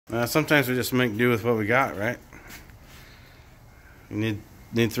Sometimes we just make do with what we got, right? You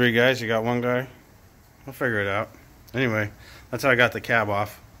need 3 guys, you got 1 guy. We'll figure it out. Anyway, that's how I got the cab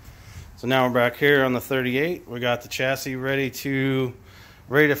off. So now we're back here on the 38. We got the chassis ready to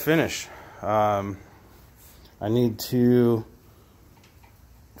finish. I need to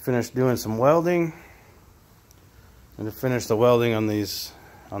finish doing some welding. And to finish the welding on these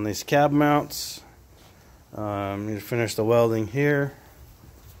cab mounts. I need to finish the welding here.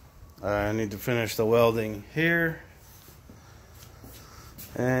 I need to finish the welding here.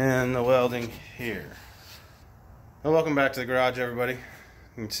 And the welding here. Well, welcome back to the garage, everybody. You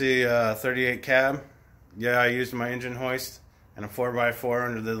can see 38 cab. Yeah, I used my engine hoist and a 4x4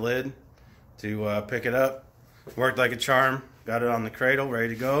 under the lid to pick it up. Worked like a charm. Got it on the cradle, ready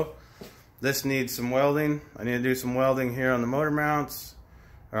to go. This needs some welding. I need to do some welding here on the motor mounts,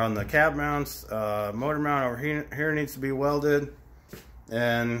 or on the cab mounts. Motor mount over here needs to be welded,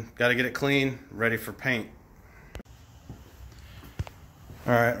 and got to get it clean, ready for paint.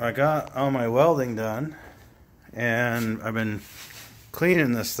 All right, I got all my welding done, and I've been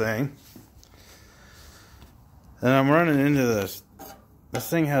cleaning this thing, and I'm running into this. This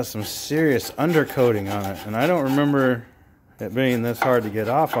thing has some serious undercoating on it, and I don't remember it being this hard to get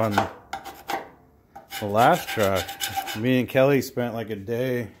off on the last truck. Me and Kelly spent like a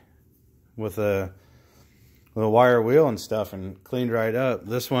day with a wire wheel and stuff and cleaned right up.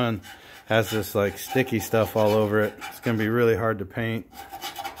 This one has this like sticky stuff all over it. It's gonna be really hard to paint.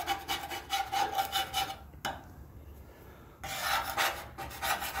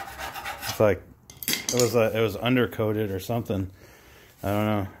 It's like it was undercoated or something. I don't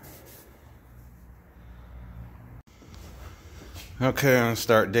know. Okay, I'm gonna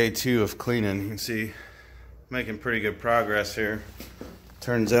start day 2 of cleaning. You can see making pretty good progress here.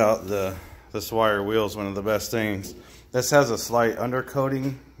 Turns out this wire wheel is one of the best things. This has a slight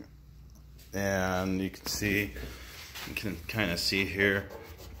undercoating, and you can kind of see here,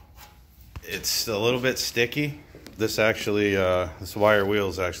 it's a little bit sticky. This actually, this wire wheel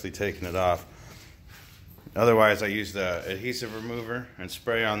is actually taking it off. Otherwise, I use the adhesive remover and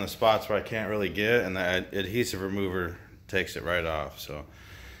spray on the spots where I can't really get, and the adhesive remover takes it right off. So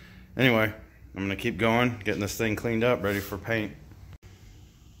anyway, I'm gonna keep going, getting this thing cleaned up, ready for paint.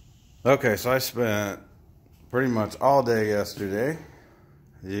 Okay, so I spent pretty much all day yesterday.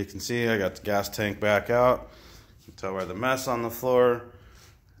 As you can see, I got the gas tank back out. You can tell by the mess on the floor.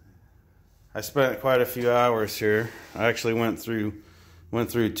 I spent quite a few hours here. I actually went through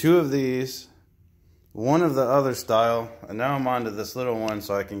 2 of these, 1 of the other style, and now I'm on to this little one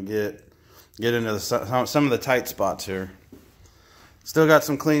so I can get into some of the tight spots here. Still got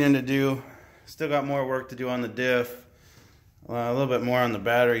some cleaning to do. Still got more work to do on the diff. A little bit more on the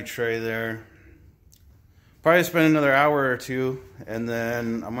battery tray there. Probably spend another hour or 2, and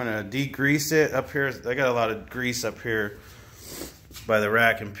then I'm gonna degrease it up here. I got a lot of grease up here by the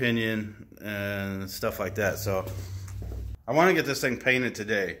rack and pinion and stuff like that. So I want to get this thing painted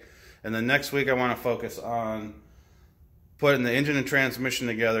today, and then next week I want to focus on putting the engine and transmission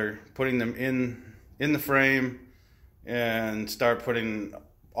together, putting them in the frame, and start putting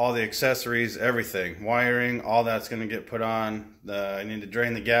all the accessories, everything, wiring, all that's going to get put on. I need to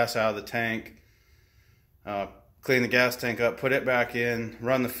drain the gas out of the tank, clean the gas tank up, put it back in,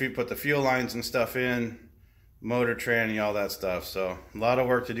 put the fuel lines and stuff in, motor tranny, all that stuff. So a lot of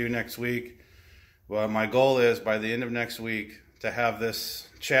work to do next week. Well, my goal is by the end of next week to have this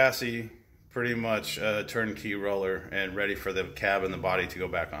chassis pretty much a turnkey roller and ready for the cab and the body to go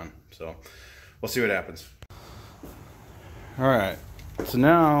back on. So we'll see what happens. All right, so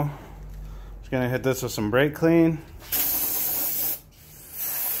now I'm just gonna hit this with some brake clean.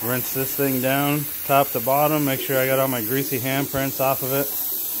 Rinse this thing down top to bottom, make sure I got all my greasy handprints off of it.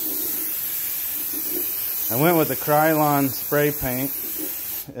 I went with the Krylon spray paint.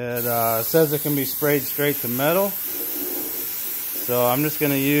 It says it can be sprayed straight to metal. So I'm just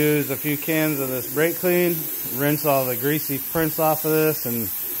going to use a few cans of this brake clean, rinse all the greasy prints off of this, and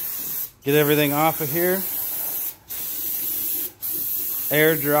get everything off of here.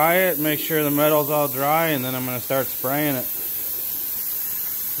 Air dry it, make sure the metal's all dry, and then I'm going to start spraying it.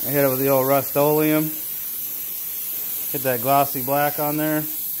 I hit it with the old Rust-Oleum. Hit that glossy black on there.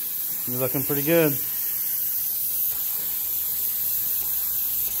 It's looking pretty good.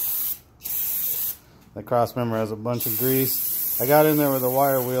 The cross member has a bunch of grease. I got in there with a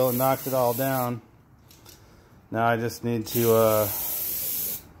wire wheel and knocked it all down. Now I just need to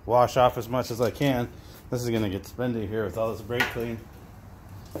wash off as much as I can. This is going to get spendy here with all this brake clean.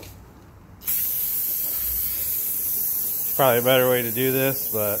 Probably a better way to do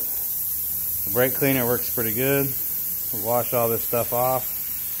this, but the brake cleaner works pretty good. Wash all this stuff off.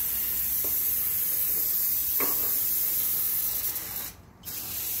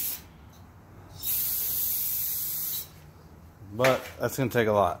 but that's gonna take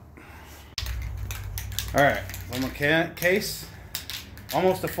a lot. All right, so I'm a case,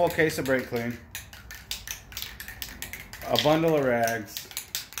 almost a full case of brake clean, a bundle of rags,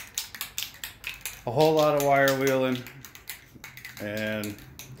 a whole lot of wire wheeling, and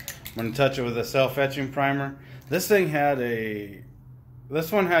I'm gonna touch it with a self-etching primer. This thing had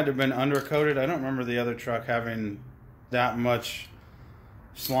this one had to have been undercoated. I don't remember the other truck having that much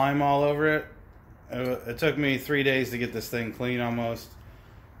slime all over it. It took me 3 days to get this thing clean almost.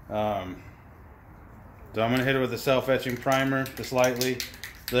 So I'm gonna hit it with a self-etching primer just lightly.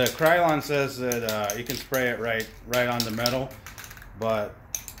 The Krylon says that you can spray it right on the metal, but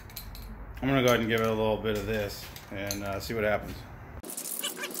I'm gonna go ahead and give it a little bit of this and see what happens.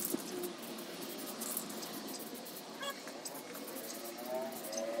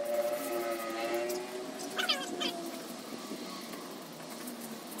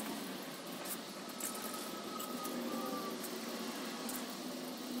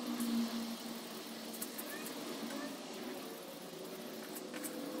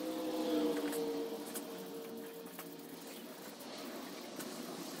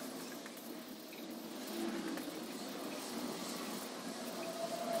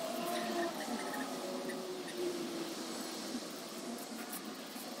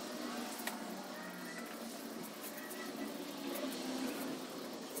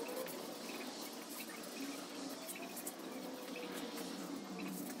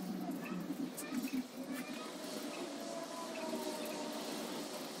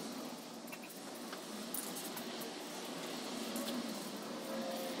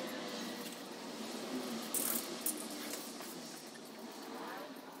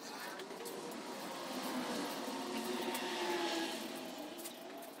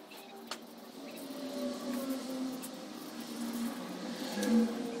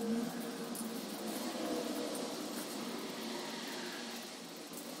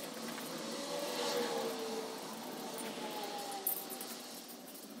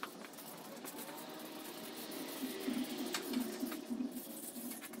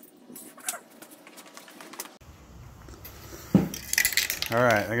 All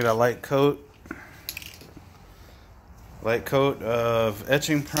right, I got a light coat of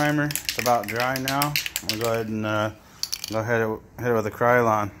etching primer. It's about dry now. I'm gonna go ahead and hit it with a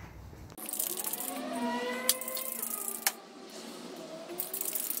Krylon.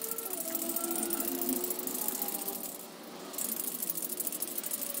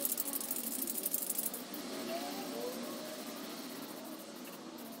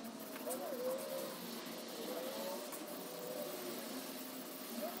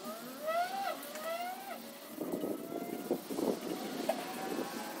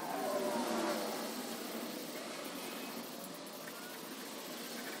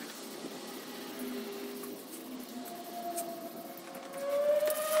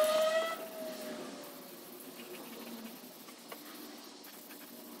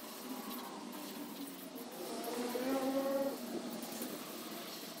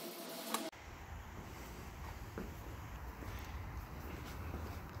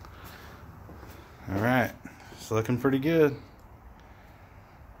 Alright, it's looking pretty good. A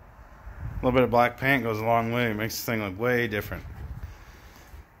little bit of black paint goes a long way. It makes this thing look way different.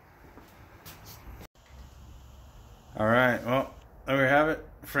 Alright, well, there we have it.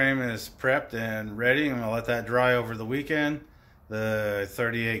 Frame is prepped and ready. I'm going to let that dry over the weekend. The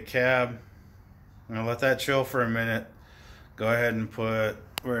 38 cab. I'm going to let that chill for a minute. Go ahead and put,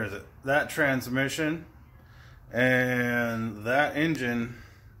 where is it? That transmission and that engine.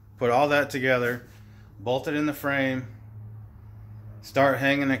 Put all that together. Bolt it in the frame. Start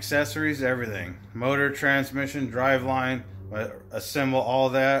hanging accessories, everything. Motor, transmission, drive line. Assemble all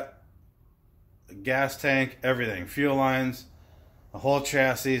that. Gas tank, everything. Fuel lines. The whole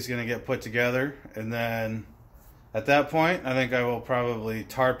chassis is going to get put together. And then at that point, I think I will probably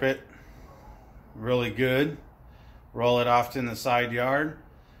tarp it really good. Roll it off in the side yard.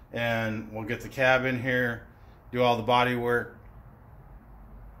 And we'll get the cab in here. Do all the body work.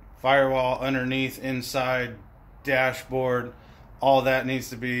 Firewall underneath, inside, dashboard, all that needs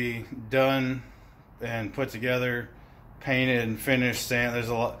to be done and put together, painted and finished. Sand.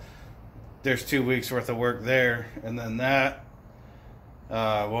 There's 2 weeks worth of work there, and then that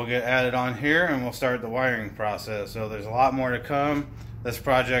will get added on here, and we'll start the wiring process. So there's a lot more to come. This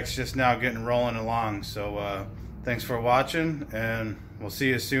project's just now getting rolling along. So thanks for watching, and we'll see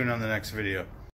you soon on the next video.